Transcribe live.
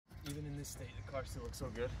this state, the car still looks so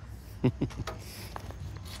good.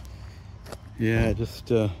 Yeah, just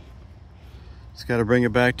got to bring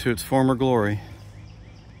it back to its former glory.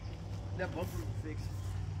 That bumper will fix,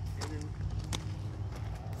 and then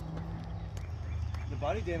the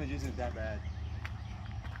body damage isn't that bad.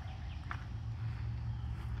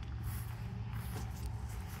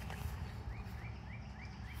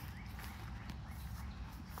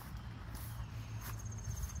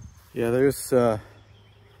 Yeah, there's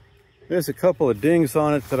a couple of dings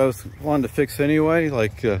on it that I wanted to fix anyway,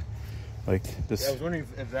 like this. Yeah, I was wondering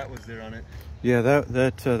if that was there on it. Yeah,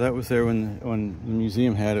 that was there when the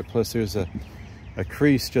museum had it. Plus, there's a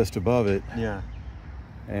crease just above it. Yeah.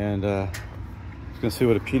 And I was gonna see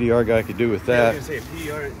what a PDR guy could do with that. Yeah, I was gonna say a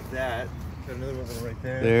PDR is that. Got another one right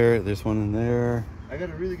there. There's one in there. I got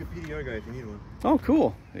a really good PDR guy if you need one. Oh,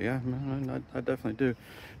 cool. Yeah, I definitely do.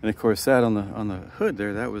 And of course, that on the hood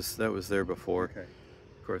there, that was there before. Okay.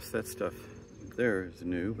 Of course, that stuff there is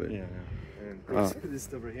new, but yeah. And this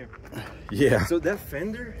stuff right here. Yeah. So that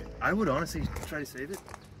fender, I would honestly try to save it.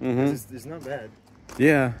 It's not bad.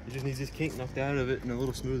 Yeah. It just needs this kink knocked out of it and a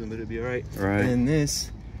little smoothing, but it'd be all right. Right. And then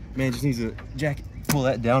this, man, just needs a jacket. Pull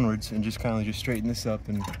that downwards and just kind of just straighten this up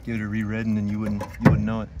and give it a re-red, and then you wouldn't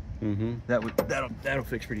know it. That'll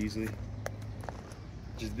fix pretty easily.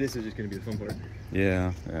 Just this is just gonna be the fun part.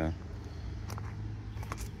 Yeah, yeah.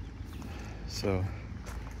 So,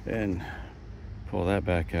 and pull that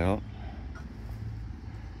back out.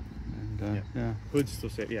 And yeah. Hood's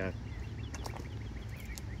still safe. Yeah.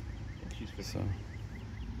 She's fixed. So.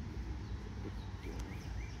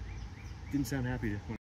 Didn't sound happy to.